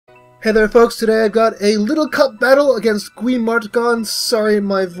Hey there folks, today I've got a little cup battle against guimartgon. Sorry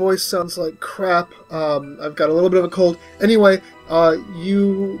my voice sounds like crap, I've got a little bit of a cold. Anyway,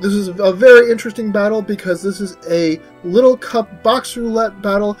 this is a very interesting battle because this is a little cup box roulette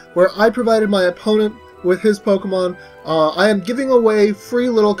battle where I provided my opponent with his Pokemon. I am giving away free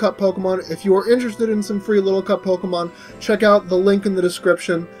Little Cup Pokemon. If you are interested in some free Little Cup Pokemon, check out the link in the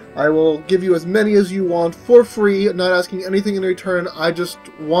description. I will give you as many as you want for free, not asking anything in return. I just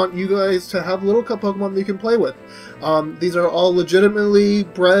want you guys to have Little Cup Pokemon that you can play with. These are all legitimately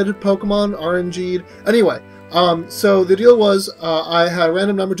bred Pokemon, RNG'd. Anyway, so the deal was, I had a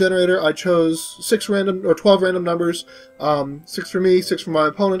random number generator. I chose 12 random numbers, 6 for me, 6 for my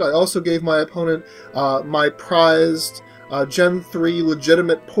opponent. I also gave my opponent my prized Gen 3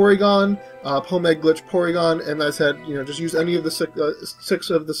 legitimate Porygon, Pomeg Glitch Porygon, and I said, you know, just use any of the 6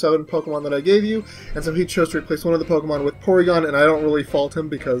 of the 7 Pokemon that I gave you. And so he chose to replace one of the Pokemon with Porygon, and I don't really fault him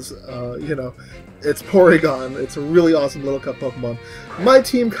because, you know, it's Porygon. It's a really awesome Little Cup Pokemon. My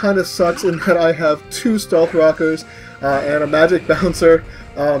team kind of sucks in that I have 2 Stealth Rockers and a Magic Bouncer,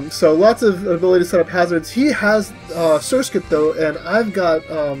 so lots of ability to set up hazards. He has Surskit though, and I've got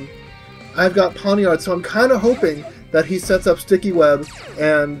Pawniard, so I'm kind of hoping that he sets up Sticky Web,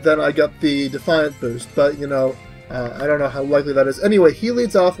 and then I get the Defiant boost. But you know, I don't know how likely that is. Anyway, he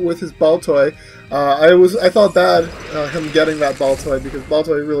leads off with his Baltoy. I felt bad him getting that Baltoy because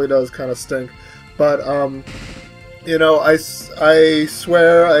Baltoy really does kind of stink. But you know, I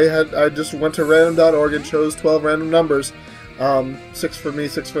swear I just went to random.org and chose 12 random numbers. 6 for me,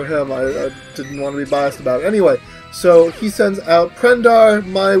 6 for him. I didn't want to be biased about it. Anyway, so he sends out Prendar,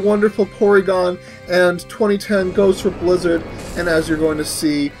 my wonderful Porygon, and 2010 goes for Blizzard, and as you're going to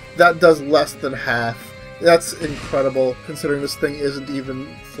see, that does less than half. That's incredible, considering this thing isn't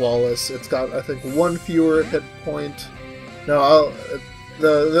even flawless. It's got, I think, 1 fewer hit point. No,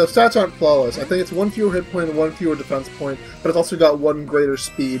 the stats aren't flawless. I think it's 1 fewer hit point and 1 fewer defense point, but it's also got 1 greater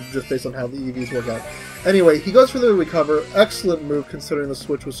speed, just based on how the EVs work out. Anyway, he goes for the Recover. Excellent move, considering the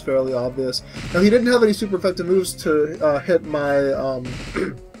switch was fairly obvious. Now, he didn't have any super effective moves to hit my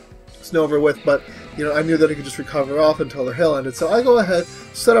Snover with, but you know, I knew that he could just recover off until the hill ended. So I go ahead,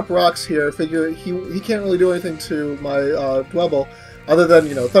 set up rocks here, figure he can't really do anything to my Dwebble, other than,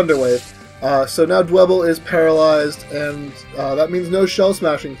 you know, Thunder Wave. So now Dwebble is paralyzed, and that means no Shell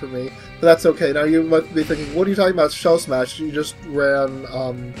Smashing for me, but that's okay. Now you might be thinking, what are you talking about Shell Smash? You just ran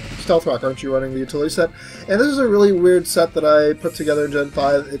Stealth Rock, aren't you running the utility set? And this is a really weird set that I put together in Gen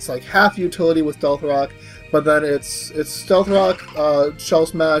 5. It's like half utility with Stealth Rock, but then it's Stealth Rock, Shell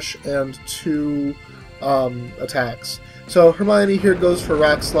Smash, and 2 attacks. So Hermione here goes for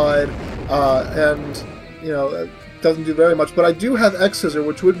Rock Slide, and, you know, doesn't do very much, but I do have X-Scissor,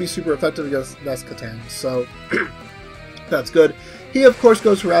 which would be super effective against Nescatan, so that's good. He, of course,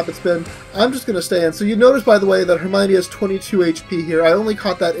 goes for Rapid Spin. I'm just going to stay in. So you notice, by the way, that Hermione has 22 HP here. I only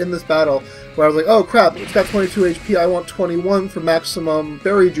caught that in this battle, where I was like, oh crap, it's got 22 HP, I want 21 for maximum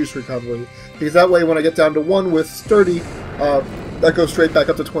Berry Juice recovery, because that way when I get down to 1 with Sturdy, that goes straight back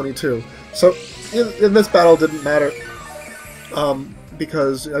up to 22. So in this battle, it didn't matter,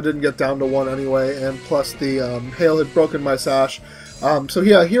 because I didn't get down to 1 anyway, and plus the hail had broken my sash. So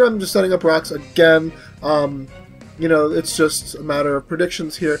yeah, here I'm just setting up rocks again. You know, it's just a matter of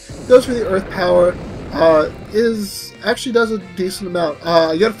predictions here. Goes for the Earth Power, actually does a decent amount.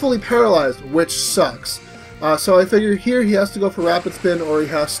 You get fully paralyzed, which sucks. So I figure here he has to go for Rapid Spin, or he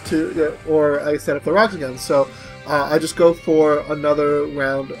has to, or I set up the rocks again. So I just go for another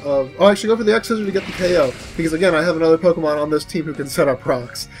round of... Oh, I should go for the X-Scissor to get the KO, because again, I have another Pokemon on this team who can set up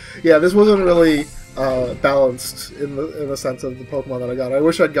rocks. Yeah, this wasn't really balanced in the sense of the Pokemon that I got. I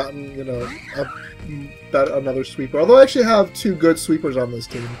wish I'd gotten, you know, another sweeper. Although I actually have 2 good sweepers on this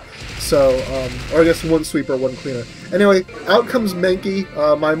team. So, or I guess 1 sweeper, 1 cleaner. Anyway, out comes Mankey.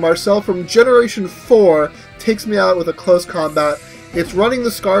 My Marcel from Generation 4 takes me out with a close combat. It's running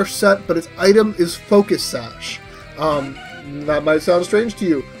the Scarf set, but its item is Focus Sash. That might sound strange to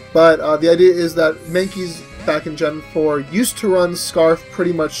you, but the idea is that Mankey's back in Gen 4 used to run Scarf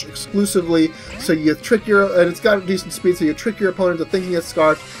pretty much exclusively, so you trick and it's got decent speed, so you trick your opponent into thinking it's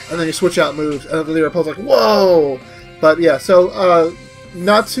Scarf, and then you switch out moves, and then your opponent's like, whoa! But yeah, so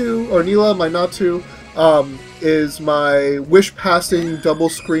Natu, or Neela, my Natu, is my Wish Passing double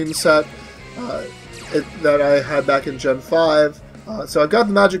screen set that I had back in Gen 5. So I've got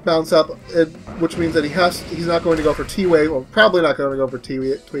the Magic Bounce up, which means that he's not going to go for T-Wave, or probably not going to go for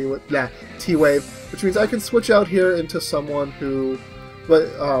T-Wave, which means I can switch out here into someone who, but,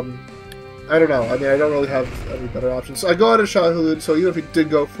 I don't know, I mean, I don't really have any better options. So I go out of Shahulud, so even if he did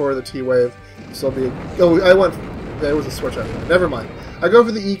go for the T-Wave, still be, oh, there was a switch out here, never mind. I go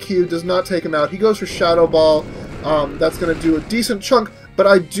for the EQ, does not take him out. He goes for Shadow Ball. That's going to do a decent chunk, but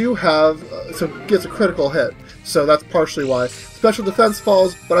I do have, so gets a critical hit. So that's partially why. Special defense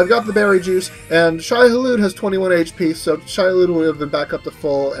falls, but I've got the berry juice, and Shy Halud has 21 HP, so Shy Halud will have been back up to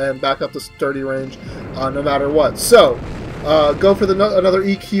full and back up to sturdy range no matter what. So, go for another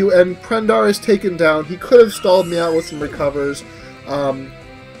EQ, and Prendar is taken down. He could have stalled me out with some recovers,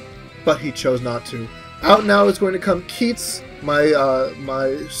 but he chose not to. Out now is going to come Keats, my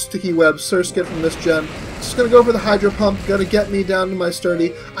Sticky Web Surskit from this gen. Just going to go for the Hydro Pump, going to get me down to my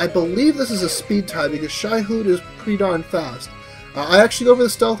sturdy. I believe this is a speed tie because Shy Hoot is pretty darn fast. I actually go for the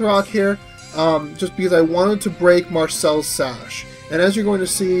Stealth Rock here just because I wanted to break Marcel's Sash. And as you're going to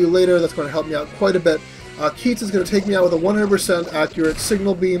see later, that's going to help me out quite a bit. Keats is going to take me out with a 100% accurate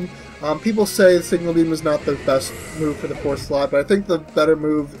Signal Beam. People say Signal Beam is not the best move for the 4th slot, but I think the better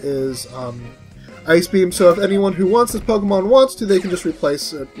move is Ice Beam, so if anyone who wants this Pokemon wants to, they can just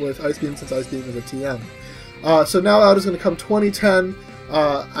replace it with Ice Beam since Ice Beam is a TM. So now out is going to come 2010.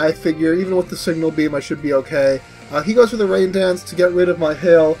 I figure even with the Signal Beam I should be okay. He goes for the Rain Dance to get rid of my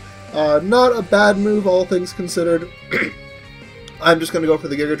Hail. Not a bad move, all things considered. I'm just going to go for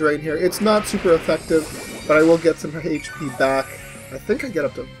the Giga Drain here. It's not super effective, but I will get some HP back. I think I get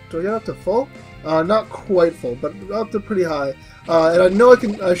up to... Do I get up to full? Not quite full, but up to pretty high. And I know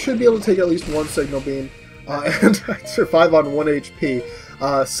I should be able to take at least one Signal Beam, and I survive on 1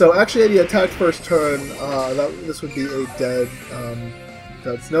 HP. So actually, had he attacked first turn, this would be a dead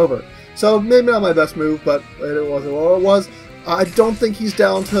Snover. So maybe not my best move, but it wasn't what it was. I don't think he's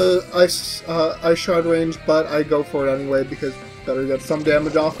down to Ice Shard range, but I go for it anyway because better get some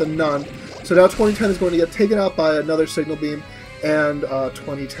damage off than none. So now 2010 is going to get taken out by another Signal Beam, and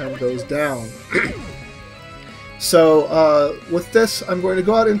 2010 goes down. So, with this, I'm going to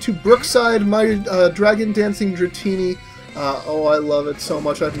go out into Brookside, my Dragon Dancing Dratini. Oh, I love it so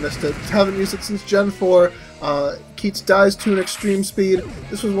much, I've missed it. Haven't used it since Gen 4. Keats dies to an extreme speed.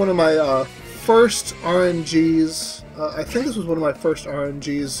 This was one of my first RNGs. I think this was one of my first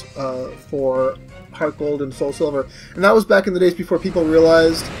RNGs for Heart Gold and Soul Silver. And that was back in the days before people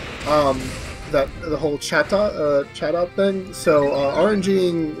realized that the whole chat out thing. So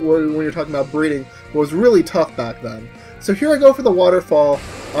RNGing, when you're talking about breeding, was really tough back then. So here I go for the Waterfall.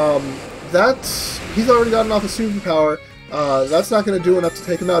 He's already gotten off a superpower. That's not going to do enough to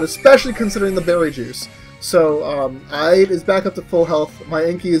take him out, especially considering the berry juice. So I is back up to full health. My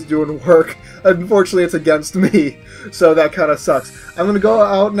Inky is doing work. Unfortunately, it's against me, so that kind of sucks. I'm going to go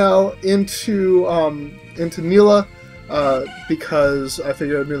out now into Neela. Because I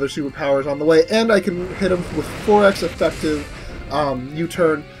figure another superpower is on the way, and I can hit him with 4x effective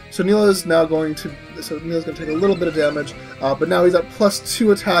U-turn. So Neela's now going to take a little bit of damage, but now he's at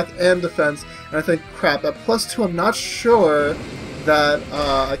 +2 attack and defense. And I think, crap, at +2, I'm not sure that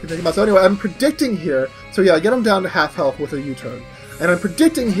I can take him out. So anyway, I'm predicting here. So yeah, I get him down to half health with a U-turn, and I'm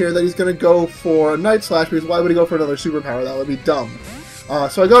predicting here that he's going to go for Night Slash because why would he go for another superpower? That would be dumb.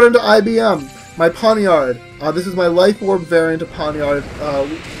 So I got into IBM. My Pawniard. This is my Life Orb variant of Pawniard.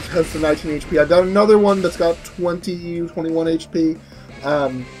 Has the 19 HP. I've got another one that's got 21 HP.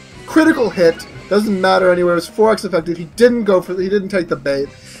 Critical hit. Doesn't matter anywhere. It's 4x effective. He didn't take the bait.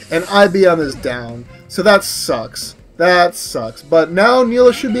 And IBM is down. So that sucks. That sucks. But now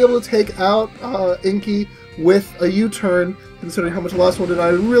Neela should be able to take out Inky with a U-turn, considering how much last one did. I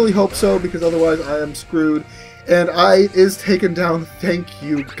really hope so, because otherwise I am screwed. And I is taken down. Thank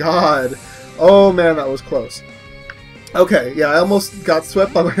you, God. Oh man, that was close. Okay, yeah, I almost got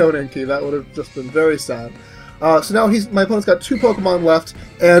swept by my own Inky. That would have just been very sad. So now my opponent's got 2 Pokemon left,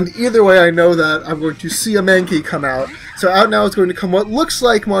 and either way I know that I'm going to see a Mankey come out. So out now is going to come what looks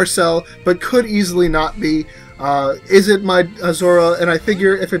like Marcel, but could easily not be. Is it my Zorua? And I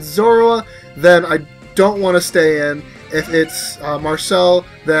figure if it's Zorua, then I don't want to stay in. If it's Marcel,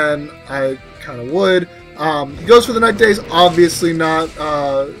 then I kind of would. He goes for the Night Days, obviously not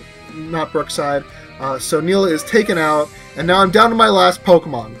Brookside. So Neela is taken out, and now I'm down to my last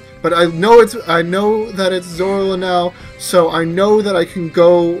Pokemon. But I know that it's Zorua now, so I know that I can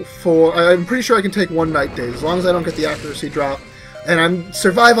go for... I'm pretty sure I can take 1 Night Days, as long as I don't get the accuracy drop. And I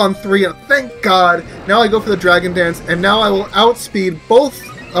survive on 3, and thank God! Now I go for the Dragon Dance, and now I will outspeed both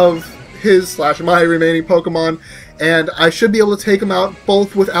of my remaining Pokemon, and I should be able to take them out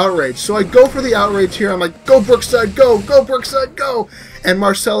both with Outrage. So I go for the Outrage here, I'm like, go Brookside, go! Go Brookside, go! And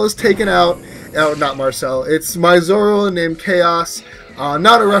Marcel is taken out. Oh, not Marcel. It's my Zorua named Chaos.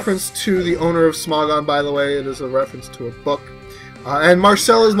 Not a reference to the owner of Smogon, by the way. It is a reference to a book. And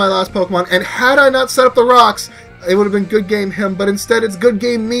Marcel is my last Pokemon. And had I not set up the rocks, it would have been good game him, but instead it's good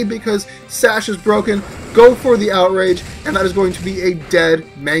game me because Sash is broken. Go for the outrage, and that is going to be a dead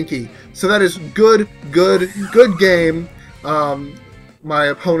Mankey. So that is good game. My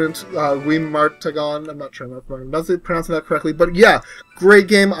opponent, guimartgon, I'm not sure if I'm pronouncing that correctly, but yeah, great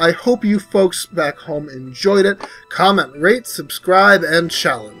game. I hope you folks back home enjoyed it. Comment, rate, subscribe, and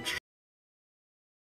challenge.